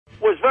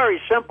was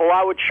very simple.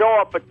 I would show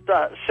up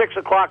at 6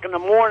 o'clock in the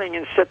morning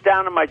and sit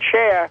down in my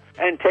chair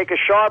and take a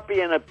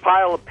Sharpie and a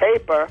pile of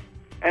paper,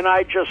 and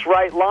I'd just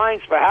write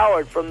lines for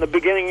Howard from the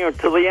beginning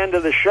to the end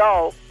of the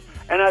show.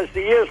 And as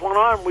the years went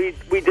on, we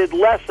did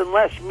less and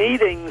less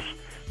meetings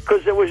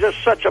because it was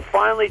just such a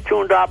finely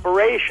tuned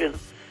operation.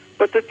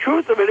 But the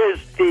truth of it is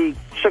the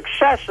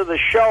success of the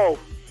show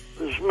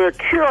was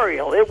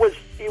mercurial.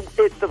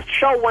 The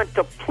show went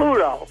to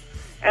Pluto,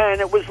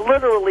 and it was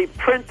literally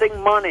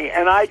printing money,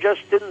 and I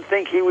just didn't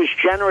think he was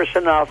generous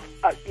enough.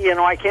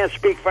 I can't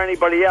speak for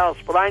anybody else,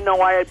 but I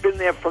know I had been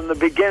there from the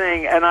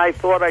beginning, and I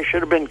thought I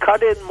should have been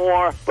cut in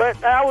more.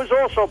 But I was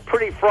also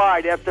pretty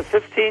fried. After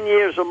 15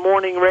 years of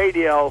morning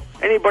radio,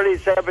 anybody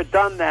that's ever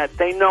done that,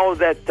 they know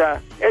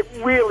that it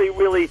really,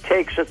 really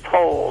takes a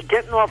toll.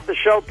 Getting off the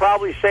show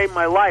probably saved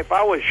my life.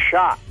 I was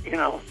shot,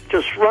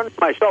 just running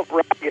myself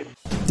ragged.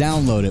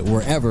 Download it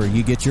wherever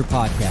you get your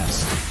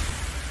podcasts.